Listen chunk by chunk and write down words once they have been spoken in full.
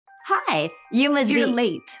Hi, you must You're be—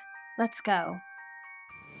 late. Let's go.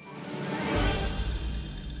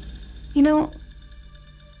 You know,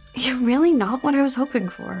 you're really not what I was hoping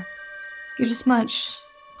for. You're just much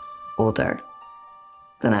older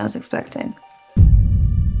than I was expecting.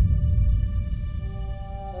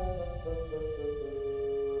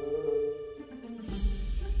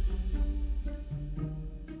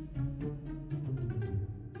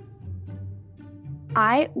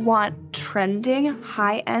 I want trending,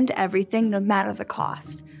 high-end everything, no matter the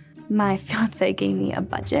cost. My fiancé gave me a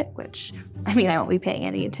budget, which, I won't be paying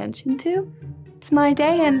any attention to. It's my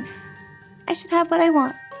day, and I should have what I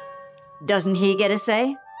want. Doesn't he get a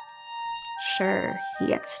say? Sure, he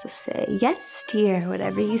gets to say, yes, dear,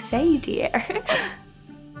 whatever you say, dear.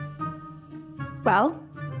 Well,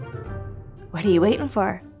 what are you waiting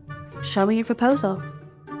for? Show me your proposal.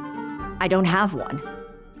 I don't have one.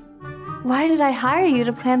 Why did I hire you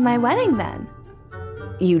to plan my wedding then?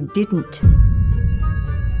 You didn't.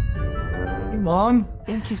 Hey, Mom.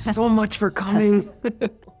 Thank you so much for coming.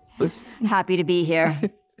 Happy to be here.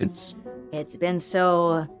 It's been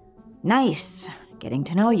so nice getting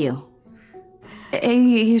to know you.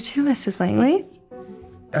 You too, Mrs. Langley.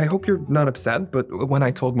 I hope you're not upset, but when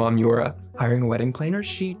I told Mom you were hiring a wedding planner,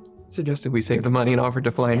 she suggested we save the money and offered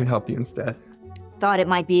to fly in and help you instead. Thought it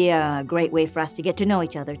might be a great way for us to get to know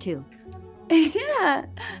each other, too. Yeah,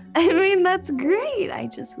 that's great. I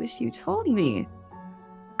just wish you told me.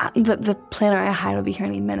 The planner I hired will be here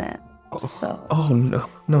any minute, so... Oh,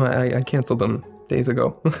 no, I canceled them days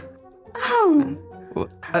ago. Oh. Well,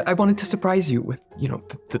 I wanted to surprise you with,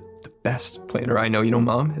 the best planner I know.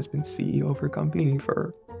 Mom has been CEO of her company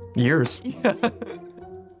for years.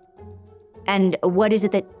 And what is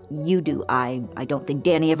it that you do? I don't think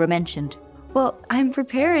Danny ever mentioned. Well, I'm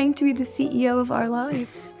preparing to be the CEO of our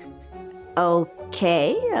lives.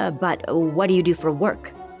 Okay, but what do you do for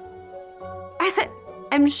work?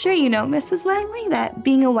 I'm sure you know, Mrs. Langley, that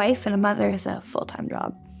being a wife and a mother is a full-time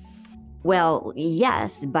job. Well,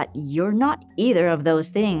 yes, but you're not either of those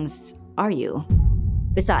things, are you?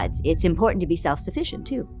 Besides, it's important to be self-sufficient,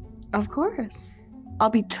 too. Of course. I'll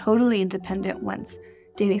be totally independent once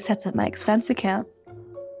Danny sets up my expense account.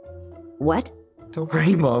 What? Don't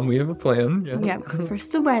worry, Mom, we have a plan. Yeah,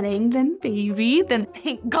 first the wedding, then baby, then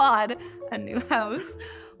thank God, a new house.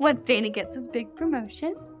 Once Danny gets his big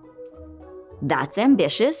promotion. That's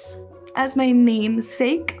ambitious. As my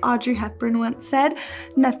namesake, Audrey Hepburn, once said,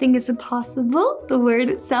 nothing is impossible. The word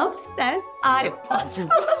itself says, I'm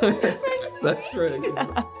possible. That's right.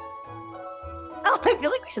 Yeah. Oh, I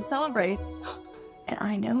feel like we should celebrate. And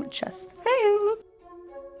I know just the thing.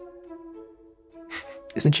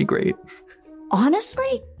 Isn't she great?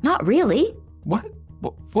 Honestly, not really. What?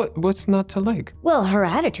 What's not to like? Well, her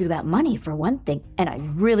attitude about money, for one thing, and I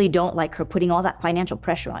really don't like her putting all that financial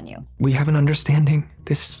pressure on you. We have an understanding.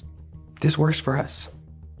 This works for us.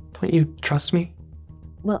 Don't you trust me?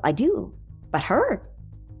 Well, I do, but her,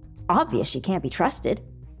 it's obvious she can't be trusted.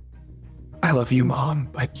 I love you, Mom,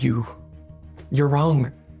 but you're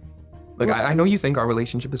wrong. Look, Well, I know you think our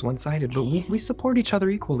relationship is one-sided, but we support each other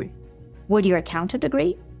equally. Would your accountant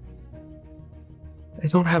agree? I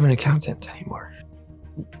don't have an accountant anymore.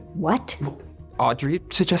 What? Audrey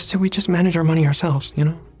suggested we just manage our money ourselves,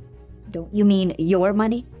 Don't you mean your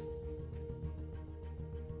money?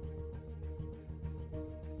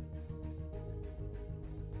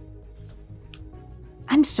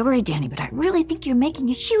 I'm sorry, Danny, but I really think you're making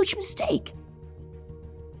a huge mistake.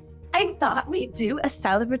 I thought we'd do a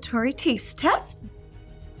celebratory taste test.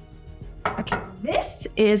 Okay, this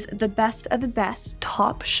is the best of the best,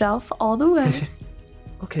 top shelf all the way.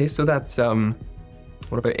 Okay, so that's,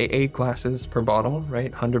 what about 8 glasses per bottle,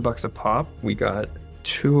 right? $100 a pop. We got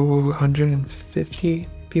 250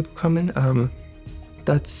 people coming.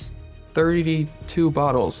 That's 32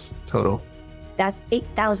 bottles total. That's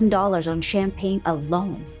 $8,000 on champagne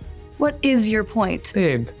alone. What is your point?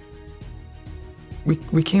 Babe,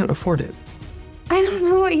 we can't afford it. I don't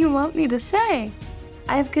know what you want me to say.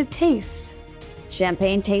 I have good taste.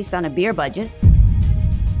 Champagne taste on a beer budget.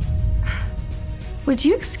 Would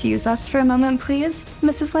you excuse us for a moment, please,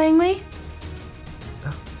 Mrs. Langley?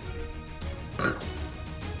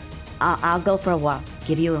 I'll go for a walk,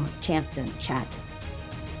 give you a chance to chat.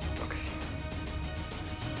 Okay.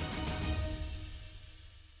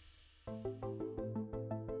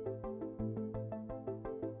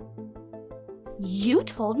 You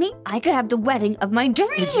told me I could have the wedding of my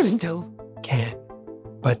dreams. You still can,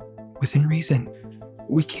 but within reason.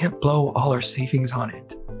 We can't blow all our savings on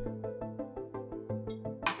it.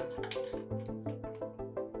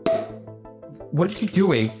 What are you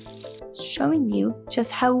doing? Showing you just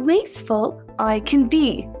how wasteful I can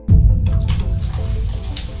be.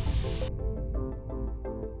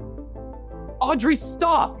 Audrey,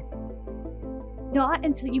 stop! Not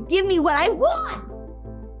until you give me what I want!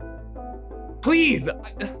 Please!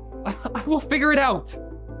 I will figure it out!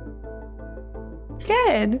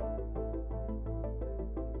 Good.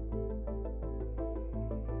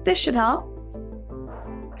 This should help.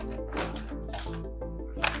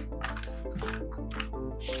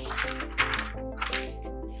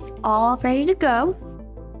 It's all ready to go.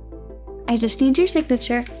 I just need your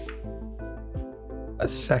signature. A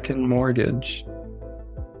second mortgage.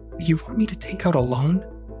 You want me to take out a loan?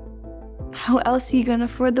 How else are you gonna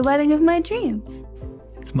afford the wedding of my dreams?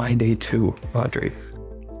 It's my day too, Audrey.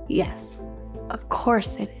 Yes, of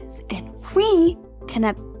course it is. And we can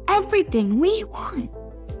have everything we want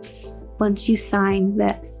once you sign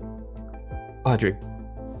this. Audrey,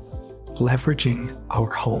 leveraging our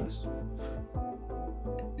homes.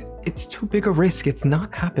 It's too big a risk. It's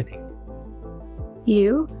not happening.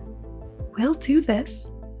 You will do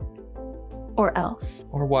this. Or else.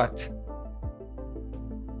 Or what?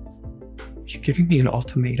 You giving me an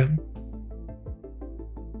ultimatum?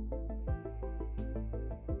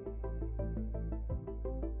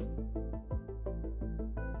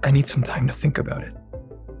 I need some time to think about it.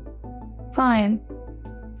 Fine.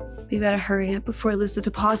 We better hurry up before we lose the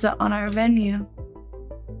deposit on our venue.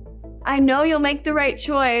 I know you'll make the right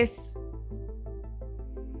choice.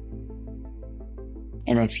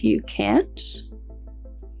 And if you can't,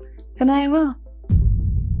 then I will.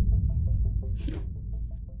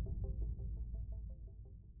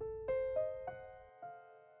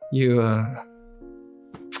 You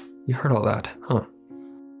heard all that, huh?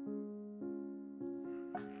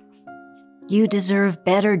 You deserve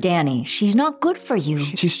better, Danny. She's not good for you.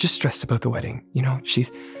 She's just stressed about the wedding. You know,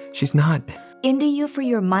 she's not. Into you for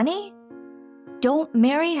your money? Don't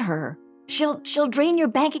marry her. She'll drain your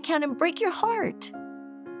bank account and break your heart.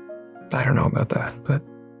 I don't know about that, but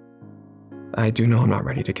I do know I'm not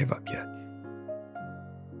ready to give up yet.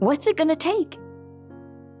 What's it gonna take?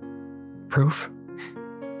 Proof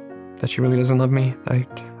that she really doesn't love me, I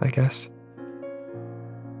guess.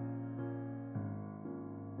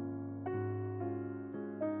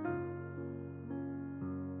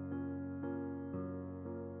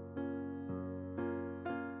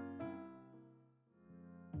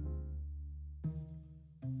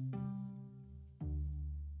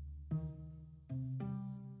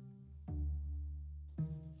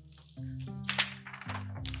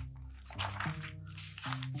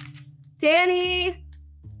 Danny!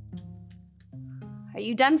 Are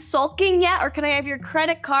you done sulking yet, or can I have your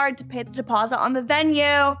credit card to pay the deposit on the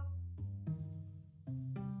venue?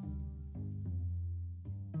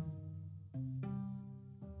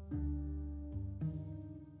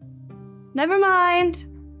 Never mind.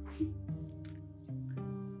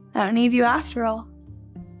 I don't need you after all.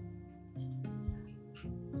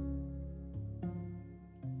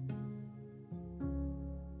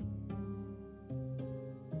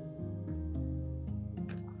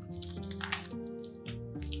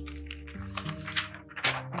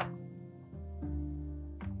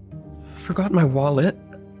 Forgot my wallet.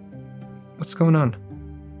 What's going on?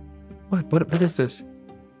 What is this?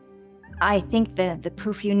 I think the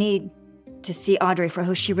proof you need to see Audrey for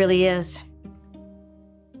who she really is.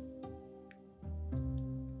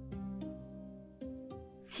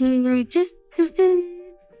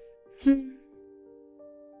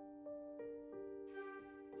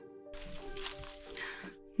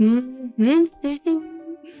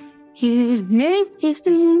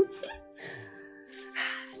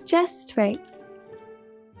 Just right.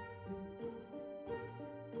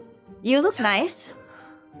 You look nice.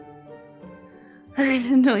 I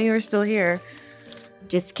didn't know you were still here.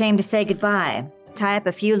 Just came to say goodbye. Tie up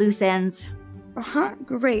a few loose ends. Uh-huh,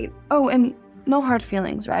 great. Oh, and no hard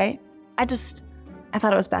feelings, right? I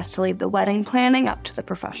thought it was best to leave the wedding planning up to the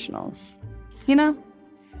professionals. You know?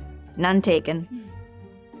 None taken.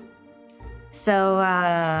 So,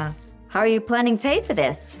 how are you planning to pay for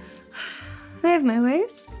this? I have my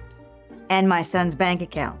ways. And my son's bank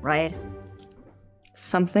account, right?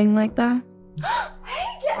 Something like that. Hey,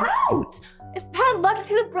 get out! It's bad luck to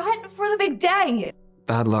see the bride before the big day.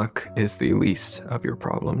 Bad luck is the least of your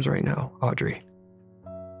problems right now, Audrey.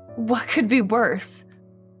 What could be worse?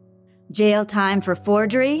 Jail time for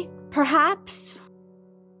forgery, perhaps?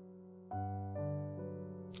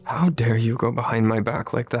 How dare you go behind my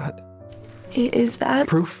back like that? Is that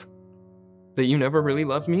Proof that you never really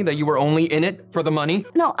loved me? That you were only in it for the money?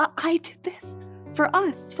 No, I did this for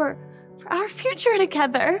us, for our future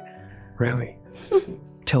together. Really?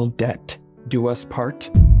 Till death do us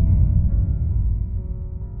part?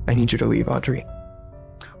 I need you to leave, Audrey.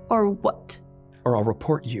 Or what? Or I'll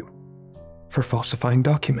report you for falsifying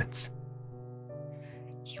documents.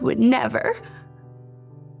 You would never.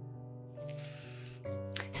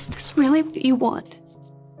 Is this really what you want?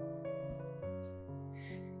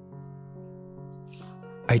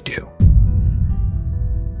 I do.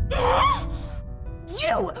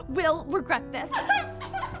 You will regret this.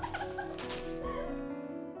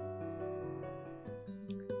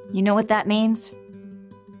 You know what that means?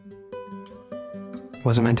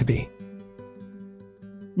 Wasn't meant to be.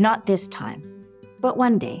 Not this time, but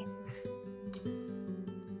one day.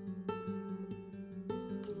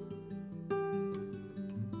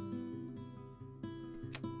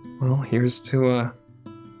 Well, here's to,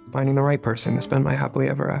 finding the right person to spend my happily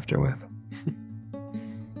ever after with.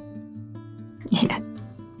 Yeah.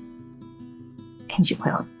 And you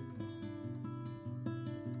will.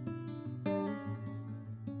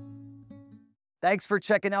 Thanks for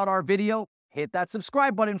checking out our video. Hit that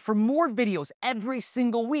subscribe button for more videos every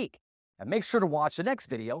single week. And make sure to watch the next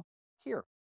video here.